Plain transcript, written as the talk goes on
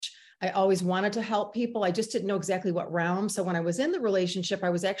I always wanted to help people. I just didn't know exactly what realm. So when I was in the relationship,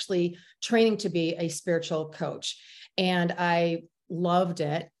 I was actually training to be a spiritual coach, and I loved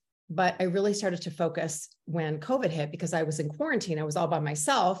it. But I really started to focus when COVID hit because I was in quarantine. I was all by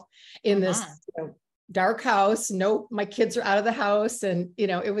myself in this dark house. No, my kids are out of the house, and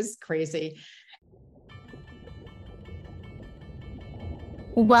it was crazy.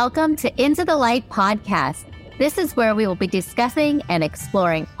 Welcome to Into the Light podcast. This is where we will be discussing and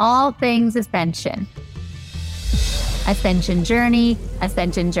exploring all things ascension. Ascension journey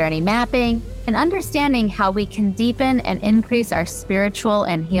mapping, and understanding how we can deepen and increase our spiritual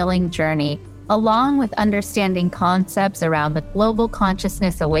and healing journey, along with understanding concepts around the global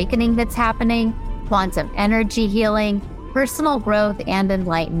consciousness awakening that's happening, quantum energy healing, personal growth and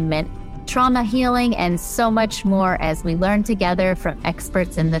enlightenment, trauma healing, and so much more as we learn together from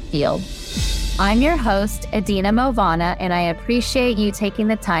experts in the field. I'm your host, Adina Movana, and I appreciate you taking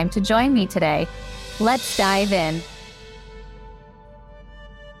the time to join me today. Let's dive in.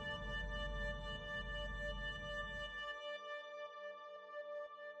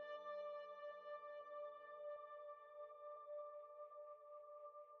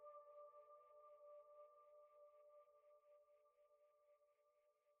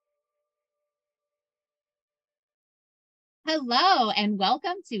 Hello, and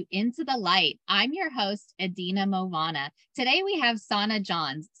welcome to Into the Light. I'm your host, Adina Movana. Today we have Sonna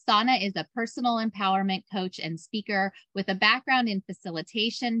Johns. Sonna is a personal empowerment coach and speaker with a background in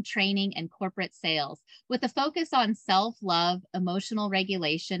facilitation, training, and corporate sales. With a focus on self-love, emotional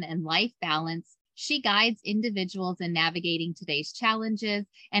regulation, and life balance, she guides individuals in navigating today's challenges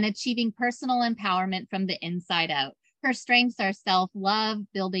and achieving personal empowerment from the inside out. Her strengths are self-love,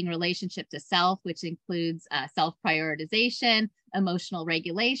 building relationship to self, which includes self-prioritization, emotional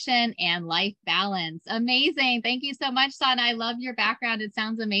regulation, and life balance. Amazing. Thank you so much, Sonna. I love your background. It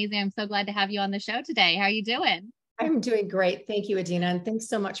sounds amazing. I'm so glad to have you on the show today. How are you doing? I'm doing great. Thank you, Adina. And thanks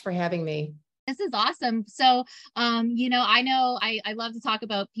so much for having me. This is awesome. So, I love to talk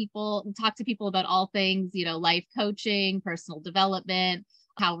to people about all things, life coaching, personal development,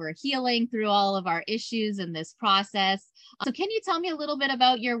 how we're healing through all of our issues in this process. So can you tell me a little bit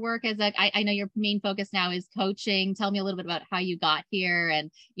about your work I know your main focus now is coaching. Tell me a little bit about how you got here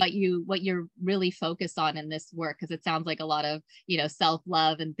and what you're really focused on in this work, because it sounds like a lot of,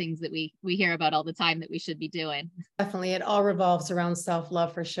 self-love and things that we hear about all the time that we should be doing. Definitely. It all revolves around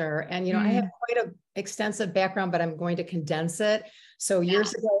self-love for sure. And, I have quite an extensive background, but I'm going to condense it. So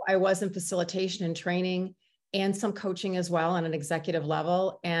years ago, I was in facilitation and training and some coaching as well on an executive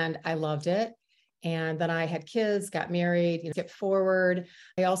level. And I loved it. And then I had kids, got married, skipped forward.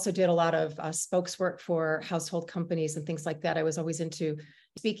 I also did a lot of spokeswork for household companies and things like that. I was always into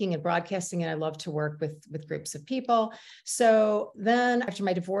speaking and broadcasting, and I love to work with groups of people. So then after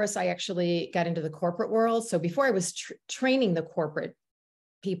my divorce, I actually got into the corporate world. So before I was training the corporate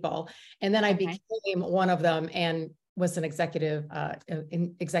people, and then I became one of them and was an executive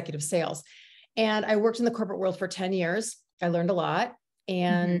in executive sales. And I worked in the corporate world for 10 years. I learned a lot.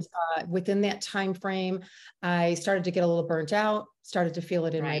 And within that time frame, I started to get a little burnt out, started to feel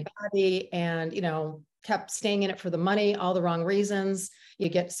it in my body, and, kept staying in it for the money, all the wrong reasons. You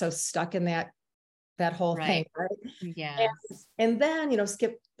get so stuck in that whole thing, right? Yeah. And then,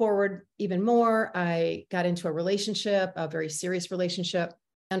 skip forward even more. I got into a relationship, a very serious relationship.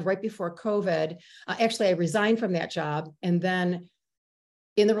 And right before COVID, actually, I resigned from that job. And then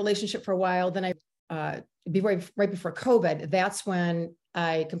in the relationship for a while, then right before COVID, that's when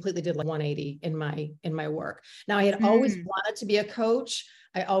I completely did like 180 in my work. Now, I had always wanted to be a coach.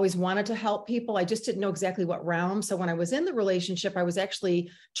 I always wanted to help people. I just didn't know exactly what realm. So when I was in the relationship, I was actually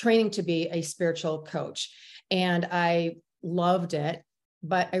training to be a spiritual coach, and I loved it.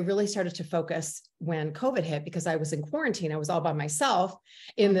 But I really started to focus when COVID hit because I was in quarantine. I was all by myself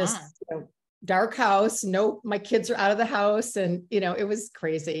in this dark house. No, my kids are out of the house, and it was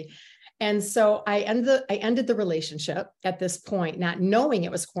crazy. And so I ended the relationship at this point, not knowing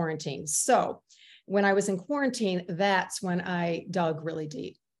it was quarantine. So when I was in quarantine, that's when I dug really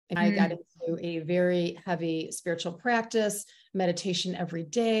deep, and I got into a very heavy spiritual practice, meditation every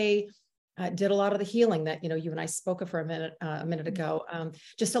day. Did a lot of the healing that, you and I spoke of for a minute ago.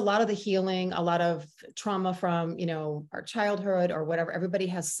 Just a lot of the healing, a lot of trauma from, our childhood or whatever. Everybody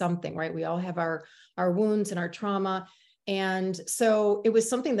has something, right? We all have our wounds and our trauma. And so it was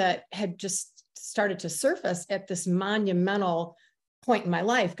something that had just started to surface at this monumental point in my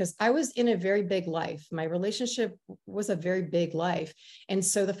life, because I was in a very big life. My relationship was a very big life. And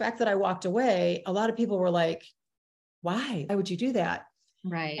so the fact that I walked away, a lot of people were like, why would you do that?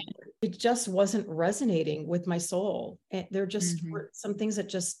 Right. It just wasn't resonating with my soul. And there just were some things that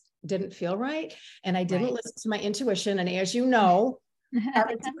just didn't feel right. And I didn't Right. listen to my intuition. And as you know,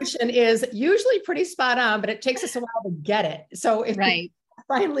 our intuition is usually pretty spot on, but it takes us a while to get it. So if Right. I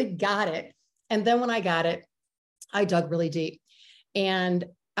finally got it, and then when I got it, I dug really deep. And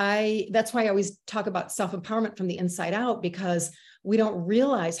that's why I always talk about self-empowerment from the inside out, because we don't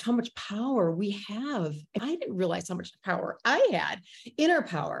realize how much power we have. I didn't realize how much power I had, inner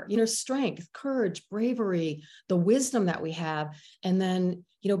power, strength, courage, bravery, the wisdom that we have. And then,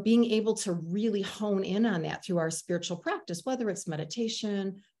 being able to really hone in on that through our spiritual practice, whether it's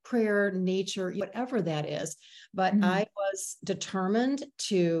meditation, prayer, nature, whatever that is. But I was determined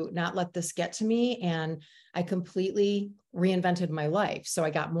to not let this get to me. And I completely reinvented my life. So I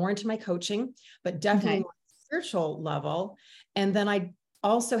got more into my coaching, but definitely more spiritual level. And then I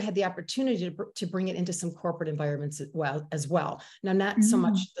also had the opportunity to bring it into some corporate environments as well. Now, not so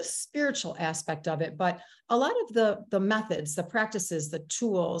much the spiritual aspect of it, but a lot of the methods, the practices, the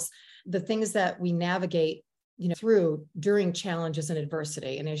tools, the things that we navigate through during challenges and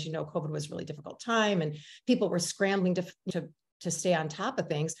adversity. And as you know, COVID was a really difficult time and people were scrambling to stay on top of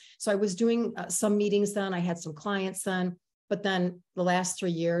things. So I was doing some meetings then, I had some clients then, but then the last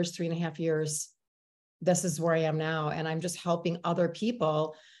 3.5 years, this is where I am now. And I'm just helping other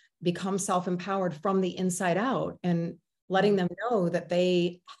people become self-empowered from the inside out and letting them know that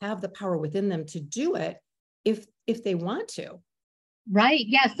they have the power within them to do it if they want to. Right.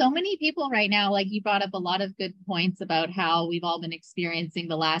 Yeah. So many people right now, like you brought up a lot of good points about how we've all been experiencing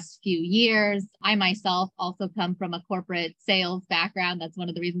the last few years. I myself also come from a corporate sales background. That's one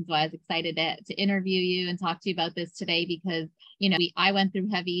of the reasons why I was excited to interview you and talk to you about this today, because, I went through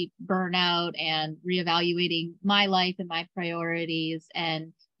heavy burnout and reevaluating my life and my priorities.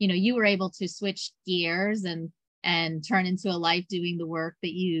 And, you were able to switch gears and turn into a life doing the work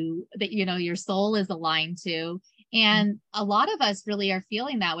that your soul is aligned to. And a lot of us really are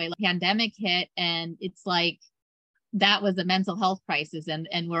feeling that way. Like pandemic hit and it's like that was a mental health crisis and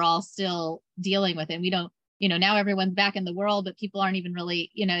we're all still dealing with it. And we don't, now everyone's back in the world, but people aren't even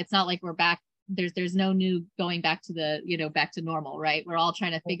really, it's not like we're back. There's no new going back to back to normal, right? We're all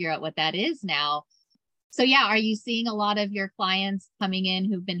trying to figure out what that is now. So yeah, are you seeing a lot of your clients coming in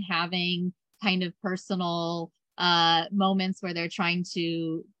who've been having kind of personal moments where they're trying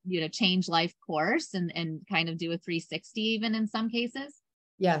to, change life course and kind of do a 360 even in some cases?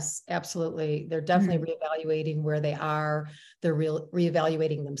 Yes, absolutely. They're definitely reevaluating where they are. They're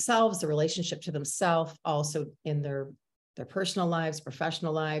reevaluating themselves, the relationship to themselves, also in their personal lives,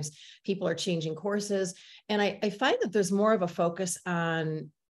 professional lives. People are changing courses. And I find that there's more of a focus on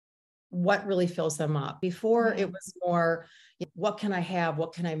what really fills them up. Before it was more, what can I have?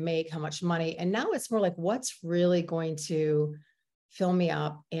 What can I make? How much money? And now it's more like, what's really going to fill me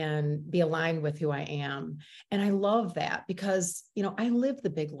up and be aligned with who I am? And I love that because, I live the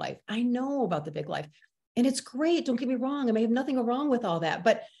big life. I know about the big life and it's great. Don't get me wrong. I may have nothing wrong with all that,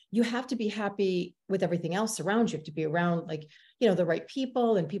 but you have to be happy with everything else around you. You have to be around the right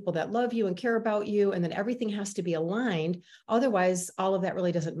people and people that love you and care about you. And then everything has to be aligned. Otherwise, all of that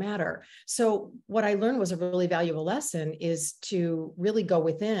really doesn't matter. So what I learned was a really valuable lesson is to really go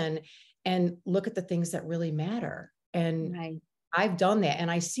within and look at the things that really matter. And I've done that.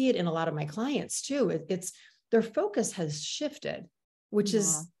 And I see it in a lot of my clients too. It's their focus has shifted, which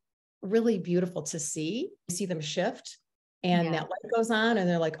is really beautiful to see them shift. And that light goes on and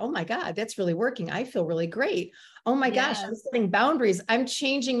they're like, oh my God, that's really working. I feel really great. Oh my gosh, I'm setting boundaries. I'm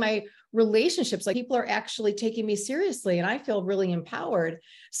changing my relationships. Like people are actually taking me seriously and I feel really empowered.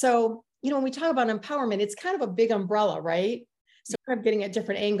 So, when we talk about empowerment, it's kind of a big umbrella, right? So I'm getting at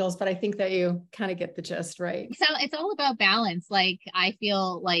different angles, but I think that you kind of get the gist, right? So it's all about balance. Like I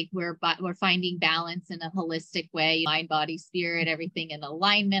feel like we're finding balance in a holistic way, mind, body, spirit, everything in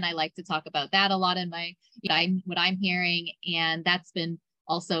alignment. I like to talk about that a lot in my, what I'm hearing. And that's been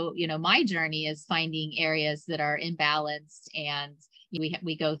also, my journey is finding areas that are imbalanced. And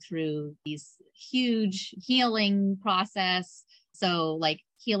we go through these huge healing process. So like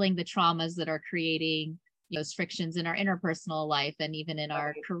healing the traumas that are creating those frictions in our interpersonal life and even in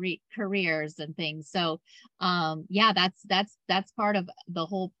our careers and things. So that's part of the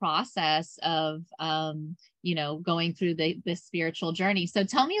whole process of going through the spiritual journey. So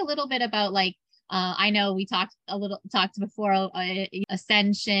tell me a little bit about I know we talked before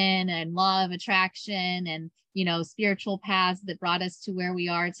ascension and law of attraction and spiritual paths that brought us to where we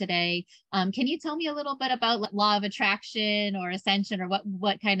are today. Can you tell me a little bit about law of attraction or ascension or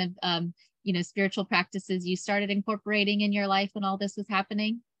what kind of spiritual practices you started incorporating in your life when all this was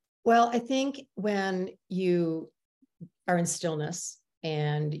happening? Well, I think when you are in stillness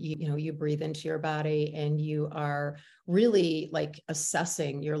and you breathe into your body, and you are really like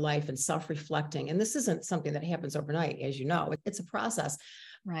assessing your life and self-reflecting. And this isn't something that happens overnight, as you know, it's a process.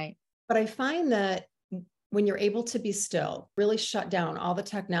 Right. But I find that when you're able to be still, really shut down all the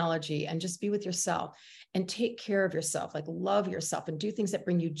technology and just be with yourself and take care of yourself, like love yourself and do things that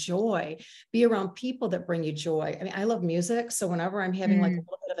bring you joy, be around people that bring you joy. I mean, I love music. So whenever I'm having like a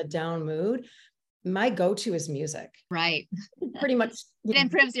little bit of a down mood, my go-to is music. Right. Pretty much. It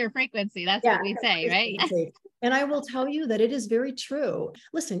improves your frequency. That's what we say, right? And I will tell you that it is very true.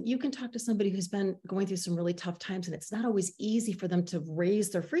 Listen, you can talk to somebody who's been going through some really tough times, and it's not always easy for them to raise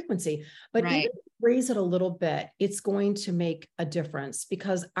their frequency, but even if you raise it a little bit, it's going to make a difference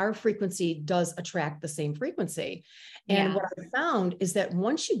because our frequency does attract the same frequency. And what I found is that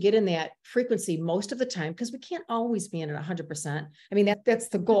once you get in that frequency most of the time, because we can't always be in it 100%. I mean, that's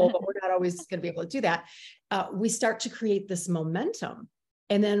the goal, but we're not always going to be able to do that. We start to create this momentum.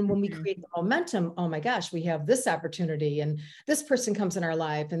 And then when we create the momentum, oh my gosh, we have this opportunity and this person comes in our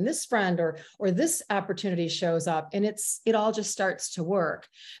life and this friend or this opportunity shows up, and it all just starts to work.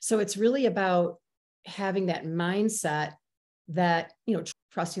 So it's really about having that mindset that,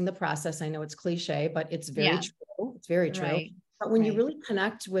 trusting the process. I know it's cliche, but it's very true. It's very true. Right. But when you really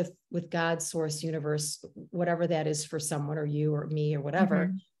connect with God, source, universe, whatever that is for someone or you or me or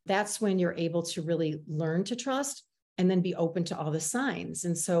whatever, that's when you're able to really learn to trust and then be open to all the signs.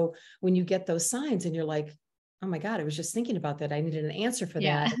 And so when you get those signs and you're like, oh my God, I was just thinking about that. I needed an answer for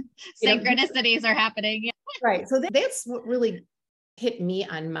that. Synchronicities are happening. Right. So that's what really hit me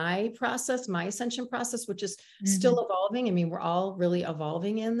on my process, my ascension process, which is still evolving. I mean, we're all really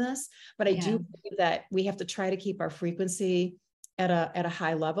evolving in this, but I do believe that we have to try to keep our frequency at a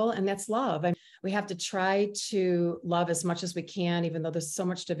high level, and that's love. We have to try to love as much as we can, even though there's so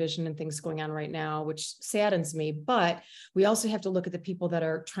much division and things going on right now, which saddens me. But we also have to look at the people that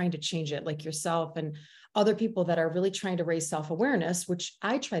are trying to change it, like yourself and other people that are really trying to raise self-awareness, which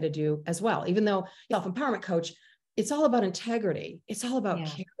I try to do as well. Even though self-empowerment coach, it's all about integrity. It's all about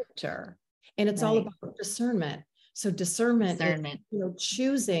character, and it's all about discernment. So discernment. Is,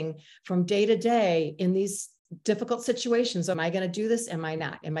 choosing from day to day in these difficult situations. Am I going to do this? Am I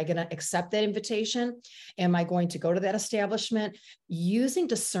not? Am I going to accept that invitation? Am I going to go to that establishment? Using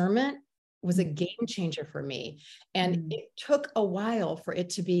discernment was a game changer for me. And it took a while for it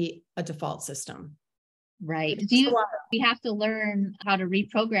to be a default system. Right. We have to learn how to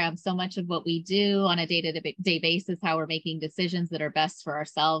reprogram so much of what we do on a day-to-day basis, how we're making decisions that are best for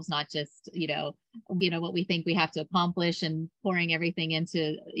ourselves, not just, what we think we have to accomplish and pouring everything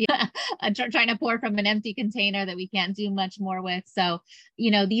into, trying to pour from an empty container that we can't do much more with. So,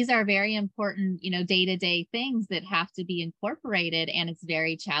 these are very important, day-to-day things that have to be incorporated, and it's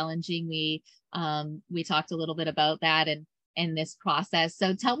very challenging. We talked a little bit about that in this process.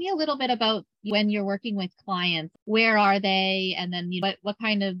 So tell me a little bit about when you're working with clients, where are they? And then what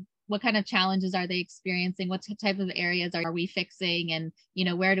kind of challenges are they experiencing? What type of areas are we fixing? And,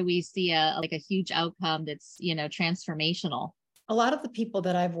 where do we see a huge outcome that's, transformational? A lot of the people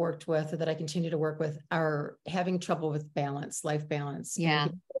that I've worked with or that I continue to work with are having trouble with balance, life balance. Yeah.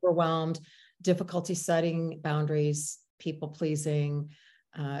 Overwhelmed, difficulty setting boundaries, people pleasing,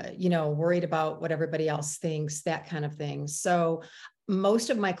 worried about what everybody else thinks, that kind of thing. So most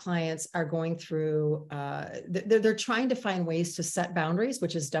of my clients are going through, they're trying to find ways to set boundaries,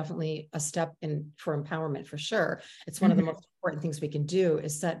 which is definitely a step in for empowerment for sure. It's one of the most important things we can do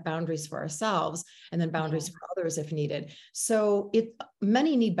is set boundaries for ourselves and then boundaries for others if needed. So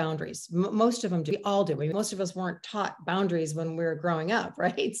many need boundaries. Most of them do. We all do. Most of us weren't taught boundaries when we were growing up,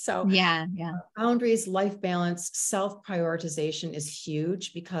 right? So boundaries, life balance, self-prioritization is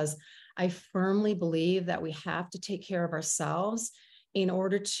huge because I firmly believe that we have to take care of ourselves in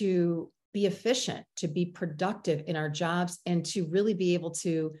order to be efficient, to be productive in our jobs, and to really be able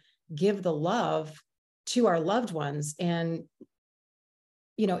to give the love to our loved ones. And,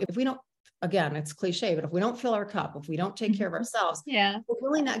 if we don't, again, it's cliche, but if we don't fill our cup, if we don't take care of ourselves, we're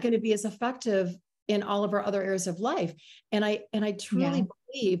really not going to be as effective in all of our other areas of life. And I truly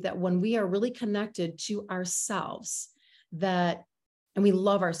believe that when we are really connected to ourselves, and we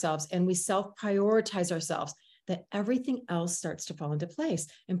love ourselves and we self-prioritize ourselves, that everything else starts to fall into place.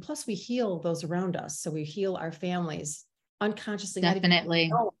 And plus we heal those around us. So we heal our families unconsciously.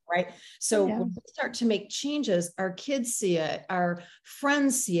 Definitely. Right. So when we start to make changes, our kids see it, our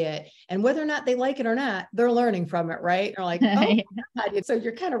friends see it, and whether or not they like it or not, they're learning from it. Right. They're like, oh, God. So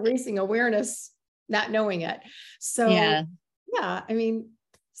you're kind of raising awareness, not knowing it. So I mean,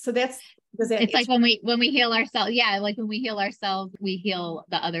 So that's because it's like when we heal ourselves. Yeah. Like when we heal ourselves, we heal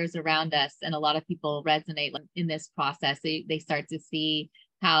the others around us. And a lot of people resonate in this process. They start to see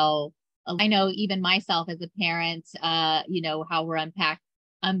how, I know even myself as a parent, how we're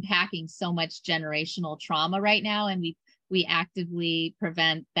unpacking so much generational trauma right now. And we actively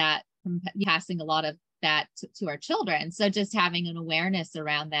prevent that from passing a lot of that to our children. So just having an awareness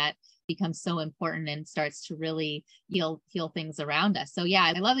around that becomes so important and starts to really heal things around us. So yeah,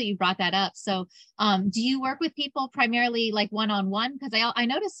 I love that you brought that up. So do you work with people primarily like one-on-one? Because I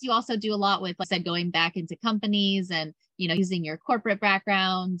noticed you also do a lot with, like I said, going back into companies and using your corporate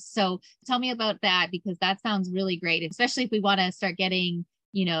background. So tell me about that, because that sounds really great, especially if we want to start getting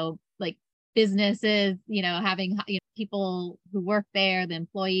like businesses, having people who work there, the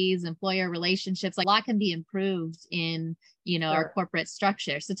employees, employer relationships, like a lot can be improved in, our corporate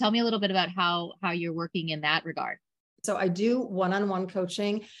structure. So tell me a little bit about how you're working in that regard. So I do one-on-one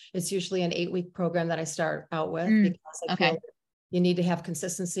coaching. It's usually an 8-week program that I start out with because I feel you need to have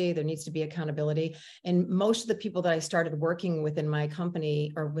consistency. There needs to be accountability. And most of the people that I started working with in my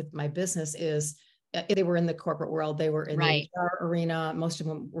company or with my business they were in the corporate world. They were in the HR arena. Most of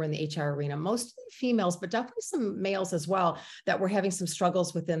them were in the HR arena, mostly females, but definitely some males as well that were having some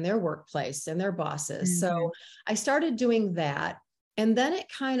struggles within their workplace and their bosses. So I started doing that. And then it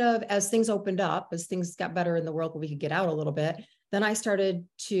kind of, as things opened up, as things got better in the world where we could get out a little bit, then I started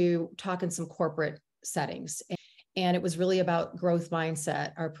to talk in some corporate settings. And it was really about growth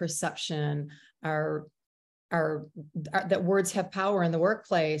mindset, our perception, that words have power in the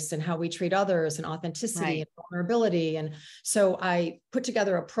workplace and how we treat others and authenticity and vulnerability. And so I put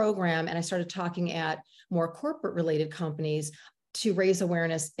together a program and I started talking at more corporate related companies to raise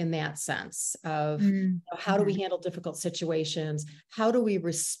awareness in that sense of how do we handle difficult situations? How do we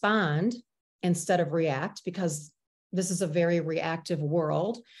respond instead of react? Because this is a very reactive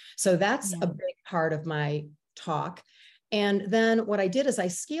world. So that's a big part of my talk. And then what I did is I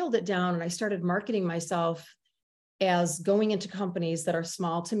scaled it down and I started marketing myself as going into companies that are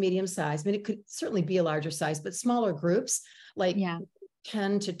small to medium size. I mean, it could certainly be a larger size, but smaller groups, like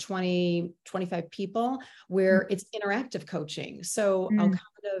 10 to 20, 25 people, where it's interactive coaching. So I'll kind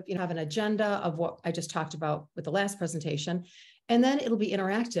of, have an agenda of what I just talked about with the last presentation, and then it'll be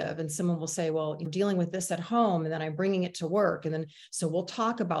interactive. And someone will say, well, you're dealing with this at home, and then I'm bringing it to work. And then, so we'll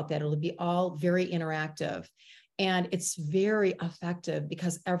talk about that. It'll be all very interactive. And it's very effective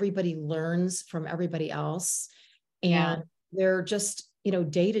because everybody learns from everybody else. And they're just,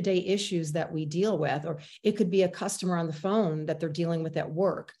 day-to-day issues that we deal with, or it could be a customer on the phone that they're dealing with at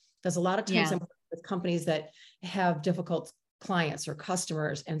work. Because a lot of times I'm working with companies that have difficult clients or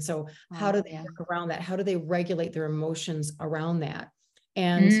customers. And so how do they work around that? How do they regulate their emotions around that?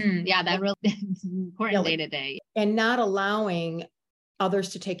 And that really important day to day. And not allowing others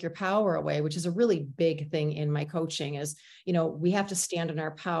to take your power away, which is a really big thing in my coaching is, we have to stand in our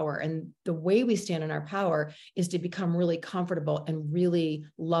power. And the way we stand in our power is to become really comfortable and really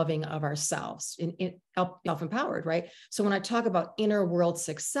loving of ourselves and self-empowered, right? So when I talk about inner world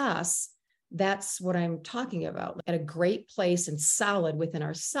success, that's what I'm talking about, at a great place and solid within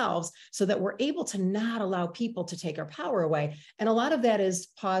ourselves so that we're able to not allow people to take our power away. And a lot of that is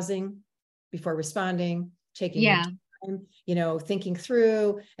pausing before responding, taking your time, thinking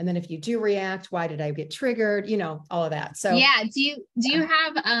through. And then if you do react, why did I get triggered? All of that. So do you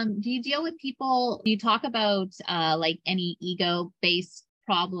have, do you deal with people, do you talk about like any ego-based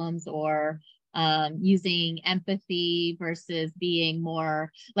problems or using empathy versus being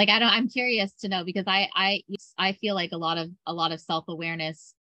more like, I'm curious to know, because I feel like a lot of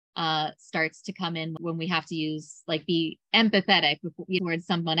self-awareness starts to come in when we have to be empathetic towards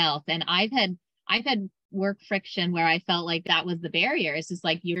someone else. And I've had work friction where I felt like that was the barrier. It's just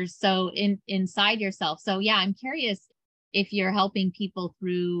like, you're so inside yourself. So yeah, I'm curious if you're helping people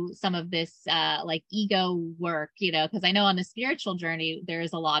through some of this like ego work, because I know on the spiritual journey, there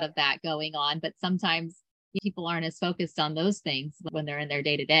is a lot of that going on, but sometimes people aren't as focused on those things when they're in their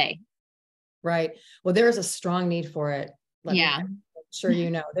day to day. Right. Well, there is a strong need for it. I'm sure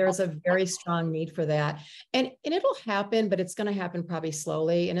there's a very strong need for that. And it'll happen, but it's going to happen probably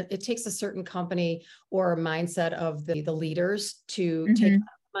slowly. And it takes a certain company or mindset of the leaders to take that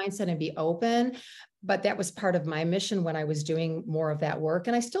mindset and be open. But that was part of my mission when I was doing more of that work.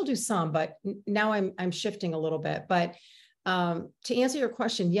 And I still do some, but now I'm shifting a little bit. But to answer your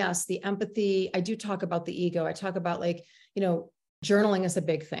question, yes, the empathy, I do talk about the ego. I talk about journaling is a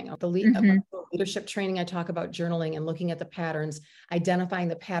big thing. The leadership training, I talk about journaling and looking at the patterns, identifying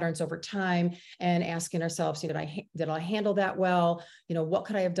the patterns over time and asking ourselves, did I handle that well? What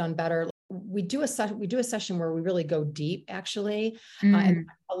could I have done better? we do a session where we really go deep, actually, and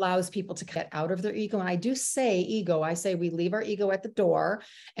allows people to get out of their ego. And I do say ego. I say we leave our ego at the door,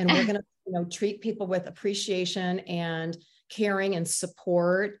 and we're going to treat people with appreciation and caring and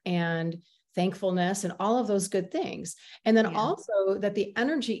support and thankfulness and all of those good things. And then also that the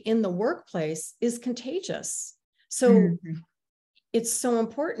energy in the workplace is contagious. So it's so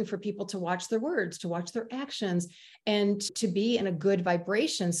important for people to watch their words, to watch their actions, and to be in a good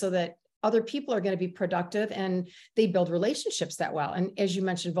vibration so that other people are going to be productive and they build relationships that well. And as you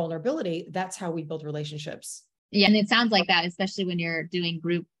mentioned, vulnerability, that's how we build relationships. Yeah. And it sounds like that, especially when you're doing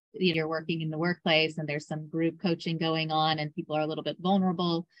group, you're working in the workplace and there's some group coaching going on and people are a little bit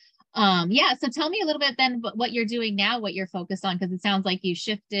vulnerable. So tell me a little bit then what you're doing now, what you're focused on, because it sounds like you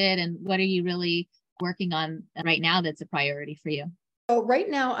shifted, and what are you really working on right now that's a priority for you? So right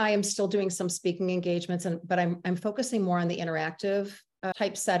now I am still doing some speaking engagements, but I'm focusing more on the interactive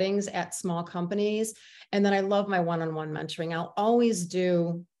type settings at small companies. And then I love my one-on-one mentoring. I'll always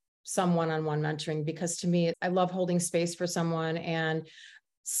do some one-on-one mentoring because to me, I love holding space for someone and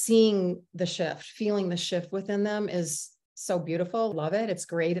seeing the shift, feeling the shift within them is so beautiful. Love it. It's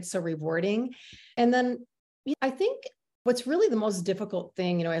great. It's so rewarding. And then I think what's really the most difficult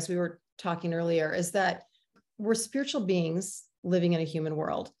thing, as we were talking earlier, is that we're spiritual beings living in a human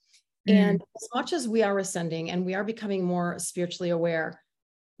world. And as much as we are ascending and we are becoming more spiritually aware,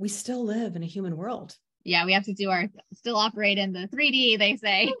 we still live in a human world. Yeah, we have to still operate in the 3D, they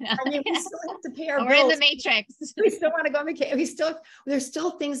say. I mean, we still have to pay our bills. We're in the matrix. We still want to go on vacation. There's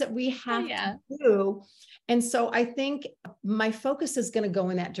still things that we have to do. And so I think my focus is going to go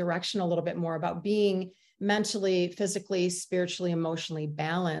in that direction a little bit more about being mentally, physically, spiritually, emotionally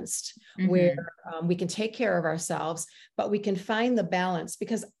balanced, where we can take care of ourselves, but we can find the balance.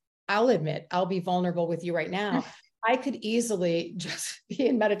 Because I'll admit, I'll be vulnerable with you right now. I could easily just be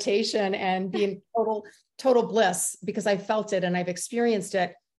in meditation and be in total bliss because I felt it and I've experienced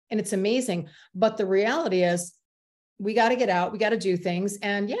it and it's amazing. But the reality is we got to get out, we got to do things.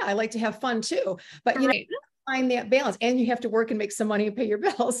 And I like to have fun too, but find that balance, and you have to work and make some money and pay your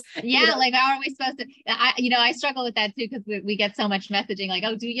bills. Like how are we supposed to, I struggle with that too, because we get so much messaging like,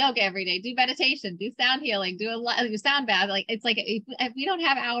 oh, do yoga every day, do meditation, do sound healing, do a sound bath. Like, it's like, if we don't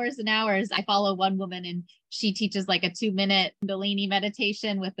have hours and hours. I follow one woman and she teaches like a 2-minute Kundalini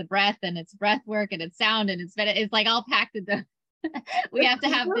meditation with the breath, and it's breath work and it's sound and it's like all packed into we have to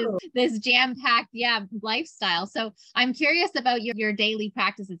have this jam-packed lifestyle. So I'm curious about your daily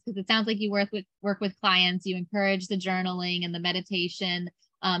practices, because it sounds like you work with clients, you encourage the journaling and the meditation.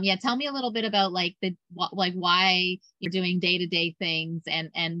 Tell me a little bit about why you're doing day-to-day things,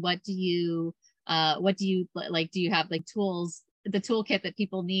 and what do you like? Do you have like tools, the toolkit that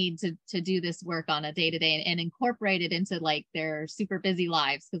people need to do this work on a day-to-day and incorporate it into like their super busy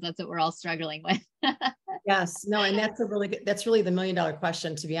lives? Because that's what we're all struggling with. Yes, no. And that's really the $1 million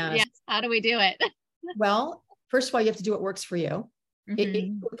question, to be honest. Yes. How do we do it? Well, first of all, you have to do what works for you.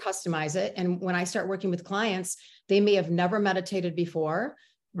 You customize it. And when I start working with clients, they may have never meditated before.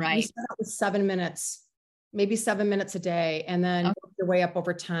 Right. We start out with 7 minutes, maybe 7 minutes a day, and then work your way up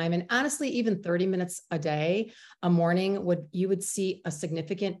over time. And honestly, even 30 minutes a day, a morning, you would see a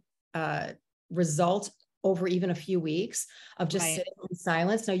significant result over even a few weeks of just sitting in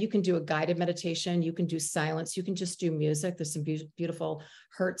silence. Now you can do a guided meditation, you can do silence, you can just do music. There's some beautiful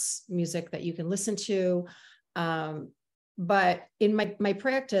Hertz music that you can listen to. But in my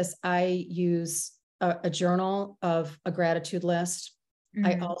practice, I use a journal of a gratitude list.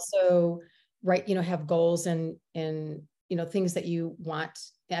 I also write, have goals and things that you want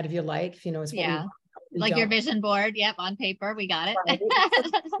out of your life, is what we want. Like your vision board. Yep. On paper. We got it. Right.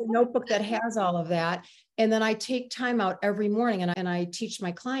 It's a notebook that has all of that. And then I take time out every morning, and I teach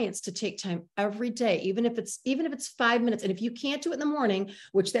my clients to take time every day, even if it's 5 minutes. And if you can't do it in the morning,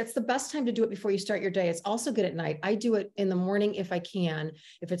 which that's the best time to do it before you start your day, it's also good at night. I do it in the morning if I can.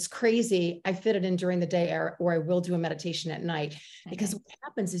 If it's crazy, I fit it in during the day, or I will do a meditation at night. Because what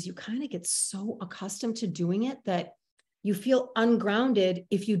happens is you kind of get so accustomed to doing it that you feel ungrounded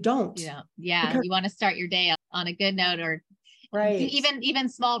if you don't. Because you want to start your day on a good note, or even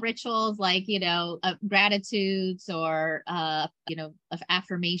small rituals like, gratitudes or,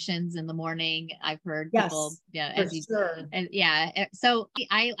 affirmations in the morning. I've heard people, so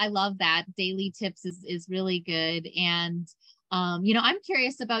I love that. Daily tips is really good. And, I'm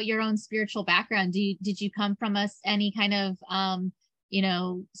curious about your own spiritual background. Did you come from any kind of,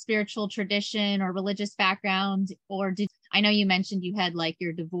 spiritual tradition or religious background, or I know you mentioned you had like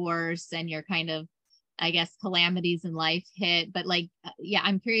your divorce and your kind of I guess, calamities in life hit. But like, yeah,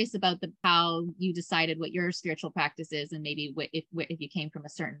 I'm curious about how you decided what your spiritual practice is, and maybe if you came from a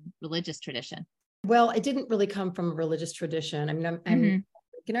certain religious tradition. Well, it didn't really come from a religious tradition. I mean, I'm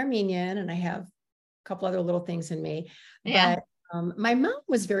an Armenian, and I have a couple other little things in me, Yeah. but my mom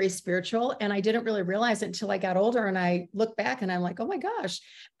was very spiritual, and I didn't really realize it until I got older. And I look back and I'm like, oh my gosh,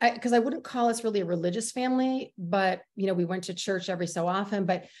 because I wouldn't call us really a religious family, but we went to church every so often,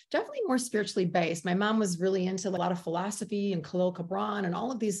 but definitely more spiritually based. My mom was really into a lot of philosophy and Khalil Gibran and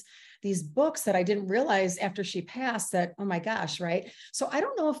all of these books that I didn't realize after she passed that, oh my gosh, right? So I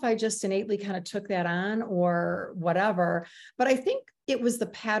don't know if I just innately kind of took that on or whatever, but I think it was the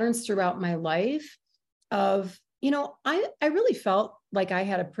patterns throughout my life of, I really felt like I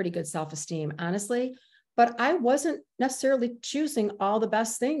had a pretty good self-esteem, honestly, but I wasn't necessarily choosing all the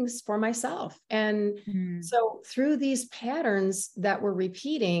best things for myself. And so through these patterns that were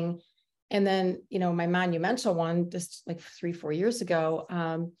repeating, and then, my monumental one, just like 3-4 years ago,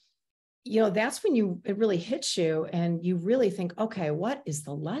 that's when it really hits you and you really think, okay, what is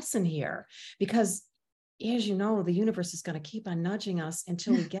the lesson here? Because as you know, the universe is going to keep on nudging us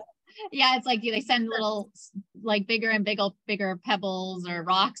until we get. Yeah, it's like they send little, like bigger and bigger pebbles or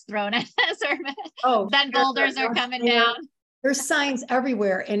rocks thrown at us, or then boulders are coming down. There's signs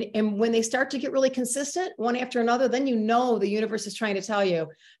everywhere. And when they start to get really consistent, one after another, then the universe is trying to tell you,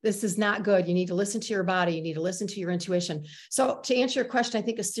 this is not good. You need to listen to your body. You need to listen to your intuition. So to answer your question, I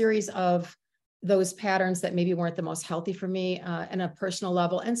think a series of those patterns that maybe weren't the most healthy for me on a personal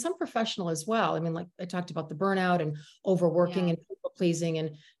level and some professional as well. I mean, like I talked about the burnout and overworking and people pleasing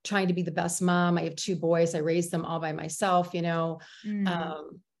and trying to be the best mom. I have 2 boys. I raised them all by myself, I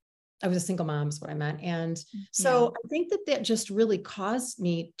was a single mom is what I meant. And so I think that just really caused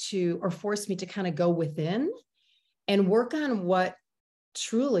me or forced me to kind of go within and work on what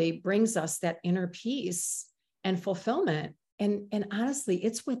truly brings us that inner peace and fulfillment. And honestly,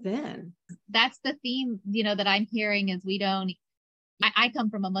 it's within. That's the theme, that I'm hearing is I come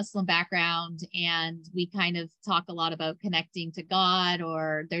from a Muslim background, and we kind of talk a lot about connecting to God,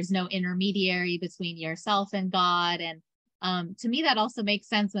 or there's no intermediary between yourself and God. And to me, that also makes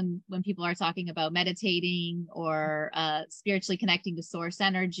sense when people are talking about meditating or spiritually connecting to source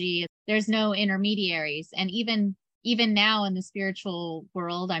energy. There's no intermediaries. And even now in the spiritual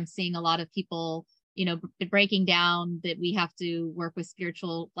world, I'm seeing a lot of people breaking down that we have to work with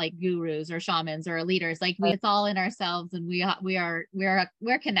spiritual like gurus or shamans or leaders. Like it's all in ourselves, and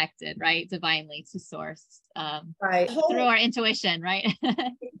we're connected, right, divinely to source, right, through our intuition, right?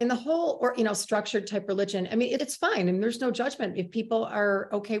 In the whole, or structured type religion, I mean, it's fine, and there's no judgment if people are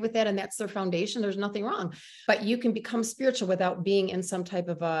okay with that and that's their foundation. There's nothing wrong, but you can become spiritual without being in some type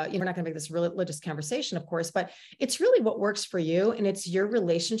of we're not going to make this religious conversation, of course, but it's really what works for you, and it's your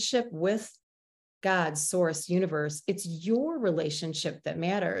relationship with God, source, universe. It's your relationship that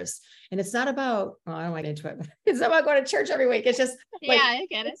matters. And it's not about, I don't want to get into it. It's not about going to church every week. It's just I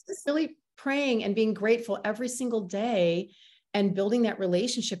get it. It's just really praying and being grateful every single day and building that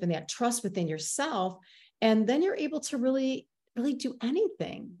relationship and that trust within yourself. And then you're able to really, really do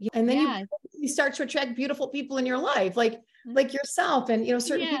anything. And then you start to attract beautiful people in your life, like yourself and,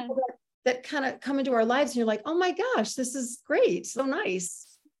 certain people that kind of come into our lives and you're like, oh my gosh, this is great. So nice.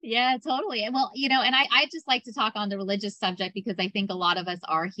 Yeah, totally. Well, and I just like to talk on the religious subject because I think a lot of us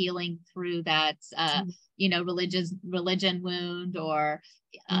are healing through that, religion wound, or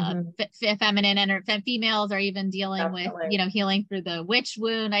feminine and females are even dealing with, healing through the witch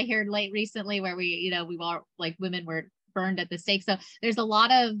wound. I heard recently where we all, like, women were burned at the stake. So there's a lot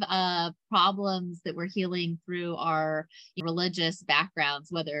of problems that we're healing through our religious backgrounds,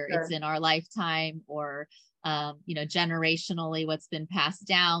 whether it's in our lifetime or generationally what's been passed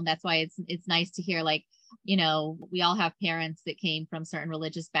down. That's why it's nice to hear, like, we all have parents that came from certain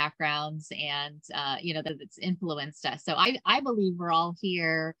religious backgrounds, and that it's influenced us. So I believe we're all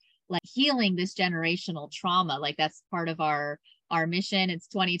here, like, healing this generational trauma. Like, that's part of our mission. It's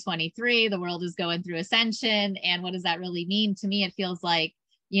 2023. The world is going through ascension. And what does that really mean? To me, it feels like,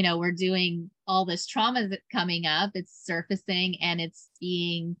 we're doing all this trauma that's coming up. It's surfacing and it's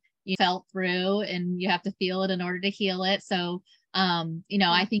being felt through, and you have to feel it in order to heal it. So,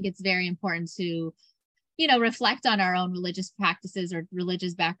 I think it's very important to, reflect on our own religious practices or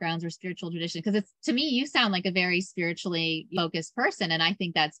religious backgrounds or spiritual tradition. Because to me, you sound like a very spiritually focused person. And I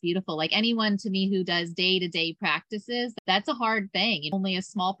think that's beautiful. Like, anyone to me who does day-to-day practices, that's a hard thing. Only a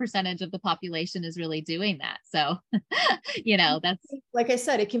small percentage of the population is really doing that. So, that's, like I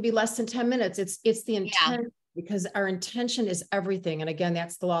said, it can be less than 10 minutes. It's the intent because our intention is everything. And again,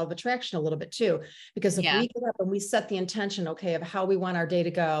 that's the law of attraction a little bit too, because if we get up and we set the intention, okay, of how we want our day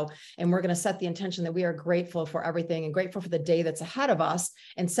to go, and we're going to set the intention that we are grateful for everything and grateful for the day that's ahead of us,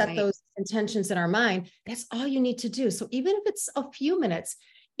 and set those intentions in our mind, that's all you need to do. So even if it's a few minutes,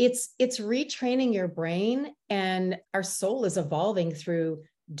 it's retraining your brain, and our soul is evolving through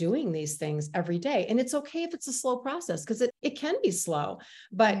doing these things every day. And it's okay if it's a slow process, because it can be slow,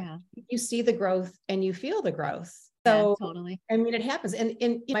 but you see the growth and you feel the growth. So totally. I mean, it happens.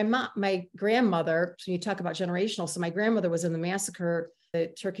 And my grandmother, so you talk about generational. So my grandmother was in the massacre, the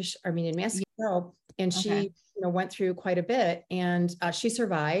Turkish Armenian massacre, and she went through quite a bit, and she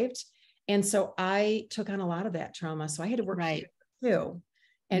survived. And so I took on a lot of that trauma. So I had to work through it too.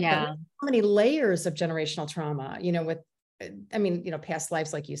 And but so many layers of generational trauma, with past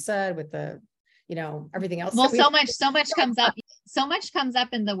lives, like you said, with the, everything else. Well, so much comes up. So much comes up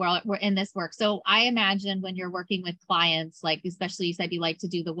in the world. We're in this work. So I imagine when you're working with clients, like, especially you said you like to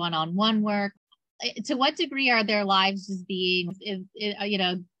do the one-on-one work, to what degree are their lives just being,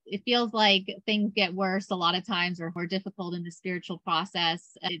 it feels like things get worse a lot of times, or more difficult in the spiritual process.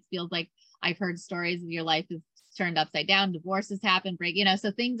 It feels like I've heard stories of your life is turned upside down, divorces happen,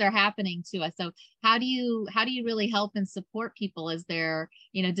 so things are happening to us. So how do you really help and support people as they're,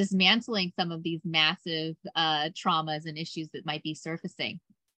 dismantling some of these massive traumas and issues that might be surfacing?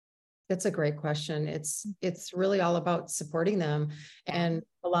 That's a great question. It's really all about supporting them and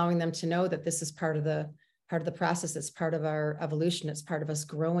allowing them to know that this is part of the process. It's part of our evolution. It's part of us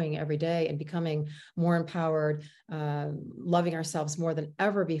growing every day and becoming more empowered, loving ourselves more than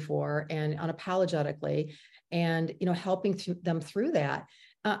ever before, and unapologetically, and, helping them through that.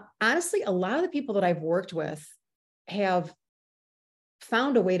 Honestly, a lot of the people that I've worked with have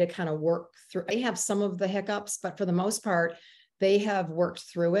found a way to kind of work through. They have some of the hiccups, but for the most part, they have worked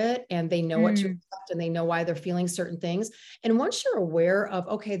through it, and they know what to expect, and they know why they're feeling certain things. And once you're aware of,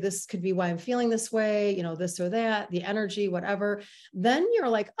 okay, this could be why I'm feeling this way, this or that, the energy, whatever, then you're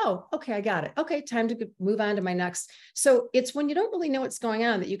like, oh, okay, I got it. Okay, time to move on to my next. So it's when you don't really know what's going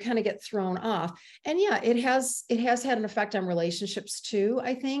on that you kind of get thrown off. And it has had an effect on relationships too,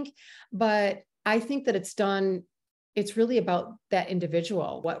 I think. But I think that it's really about that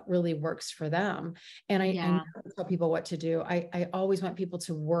individual, what really works for them. And I never tell people what to do. I always want people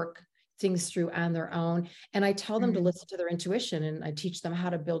to work things through on their own. And I tell them to listen to their intuition, and I teach them how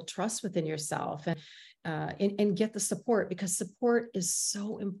to build trust within yourself, and get the support, because support is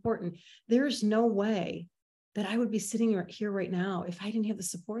so important. There's no way that I would be sitting here right now if I didn't have the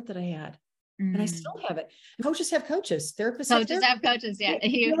support that I had. And I still have it. Coaches have coaches, therapists have coaches. Yeah.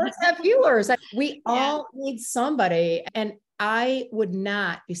 Healers have healers. We all need somebody. And I would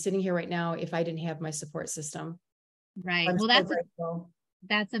not be sitting here right now if I didn't have my support system. Right. Well,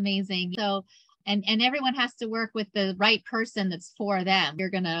 that's amazing. So, and everyone has to work with the right person that's for them.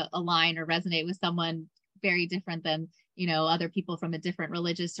 You're going to align or resonate with someone very different than, other people from a different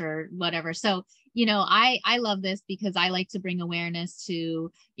religious or whatever. So, I love this because I like to bring awareness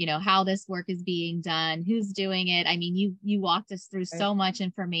to, how this work is being done, who's doing it. I mean, you walked us through so much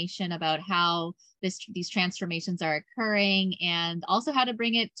information about how these transformations are occurring, and also how to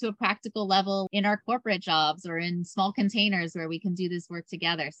bring it to a practical level in our corporate jobs or in small containers where we can do this work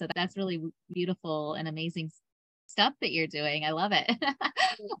together. So that's really beautiful and amazing stuff that you're doing. I love it.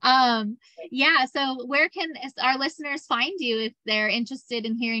 So where can our listeners find you if they're interested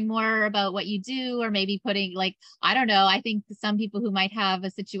in hearing more about what you do, or maybe putting, like, I don't know, I think some people who might have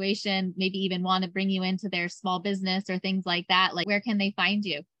a situation maybe even want to bring you into their small business or things like that, like, where can they find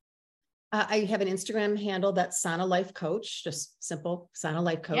you? I have an Instagram handle that's Sonna Life Coach, just simple Sonna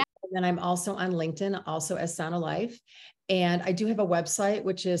Life Coach. And then I'm also on LinkedIn, also as Sonna Life. And I do have a website,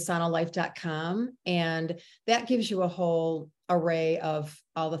 which is sonnalife.com. And that gives you a whole array of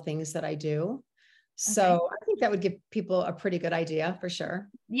all the things that I do. So I think that would give people a pretty good idea for sure.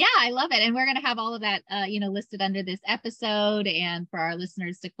 Yeah, I love it. And we're going to have all of that, listed under this episode, and for our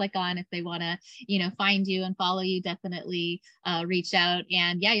listeners to click on if they want to, find you and follow you, definitely reach out.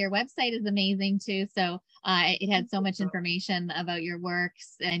 And your website is amazing too. So it had so much information about your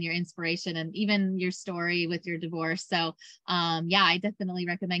works and your inspiration, and even your story with your divorce. So I definitely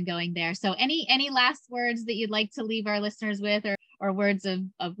recommend going there. So any last words that you'd like to leave our listeners with, or words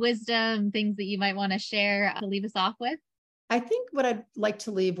of wisdom, things that you might want to share to leave us off with? I think what I'd like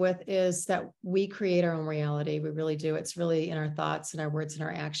to leave with is that we create our own reality. We really do. It's really in our thoughts and our words and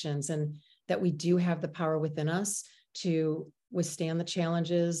our actions, and that we do have the power within us to withstand the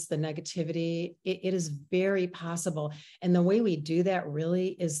challenges, the negativity. It is very possible. And the way we do that really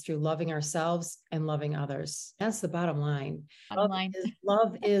is through loving ourselves and loving others. That's the bottom line.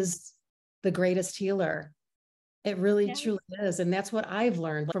 Love is the greatest healer. It really truly is. And that's what I've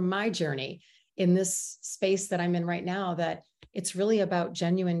learned from my journey in this space that I'm in right now, that it's really about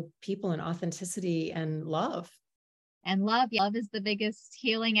genuine people and authenticity and love. And love is the biggest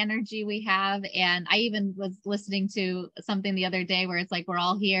healing energy we have. And I even was listening to something the other day where it's like, we're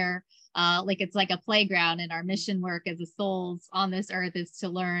all here. Like it's like a playground, and our mission work as a souls on this earth is to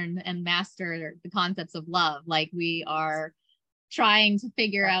learn and master the concepts of love. Like we are trying to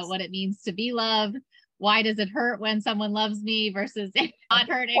figure out what it means to be loved. Why does it hurt when someone loves me versus not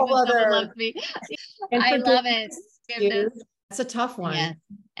hurting when someone loves me? I love it. It's a tough one. Yes.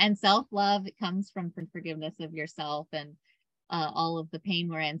 And self-love, it comes from forgiveness of yourself and all of the pain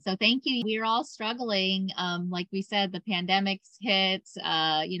we're in. So thank you. We're all struggling. Like we said, the pandemic's hit.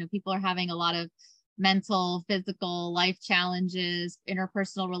 People are having a lot of mental, physical life challenges,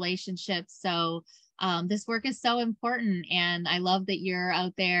 interpersonal relationships. So this work is so important. And I love that you're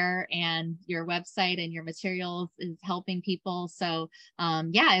out there and your website and your materials is helping people. So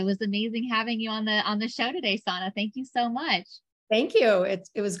it was amazing having you on the show today, Sonna. Thank you so much. Thank you. It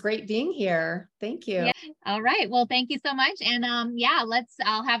was great being here. Thank you. Yeah. All right. Well, thank you so much. And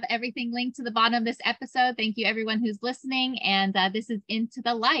I'll have everything linked to the bottom of this episode. Thank you everyone who's listening. And this is Into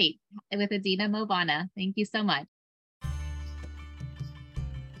the Light with Adina Movana. Thank you so much.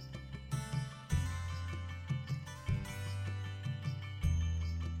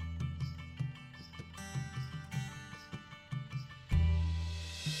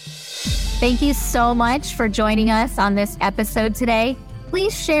 Thank you so much for joining us on this episode today.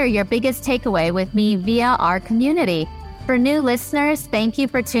 Please share your biggest takeaway with me via our community. For new listeners, thank you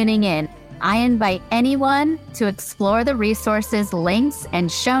for tuning in. I invite anyone to explore the resources, links,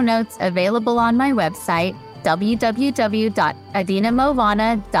 and show notes available on my website,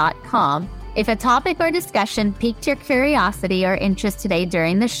 www.adinamovana.com. If a topic or discussion piqued your curiosity or interest today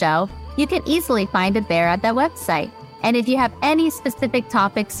during the show, you can easily find it there at that website. And if you have any specific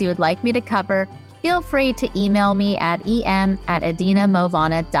topics you would like me to cover, feel free to email me at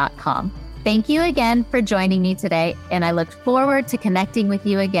em@adinamovana.com. Thank you again for joining me today, and I look forward to connecting with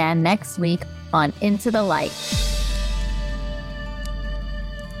you again next week on Into the Light.